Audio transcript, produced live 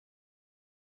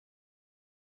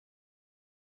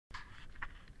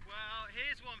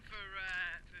here's one for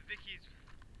Vicky's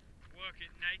work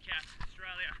at Nacap,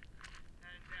 Australia,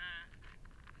 and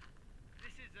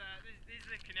these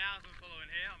are the canals I'm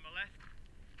following here on my left,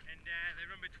 and they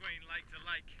run between lake to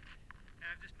lake.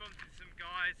 And I've just bumped into some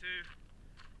guys who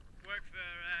work for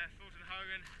Fulton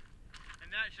Hogan, and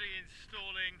they're actually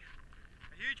installing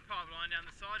a huge pipeline down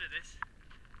the side of this,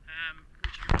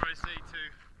 which you can probably see to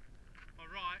my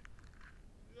right.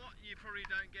 What you probably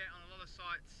don't get on a lot of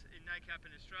sites in Nacap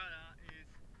in Australia is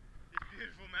this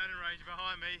beautiful mountain range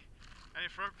behind me and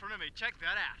in front of me. Check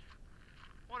that out.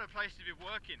 What a place to be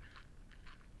working.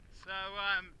 So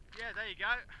yeah, there you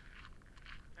go.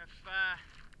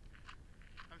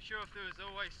 I'm sure if there was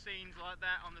always scenes like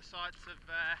that on the sites of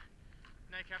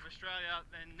Nacap, Australia,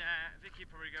 then Vicky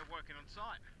would probably go working on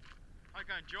site. I'd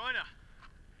go and join her.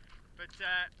 But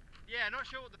yeah, not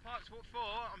sure what the pipe's for.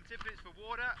 I'm tipping it's for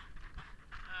water.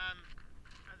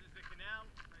 As is the canal,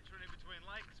 it's running between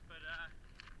lakes, but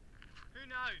who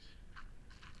knows?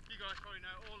 You guys probably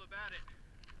know all about it.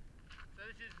 So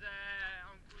this is,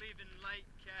 I'm leaving Lake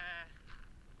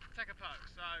Tekapo,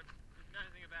 so if you know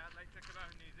anything about Lake Tekapo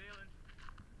in New Zealand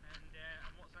and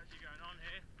what's actually going on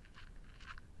here,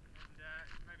 and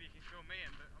maybe you can fill me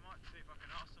in, but I might see if I can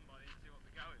ask somebody and see what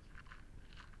the go is.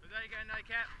 But there you go,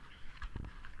 Nacap.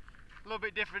 A little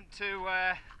bit different to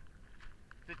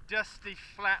the dusty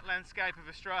flat landscape of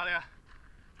Australia.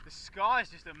 The sky is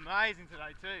just amazing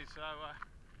today too, so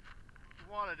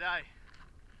what a day.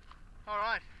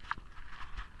 Alright,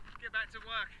 get back to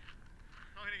work.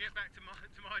 I'm going to get back to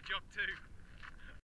my job too.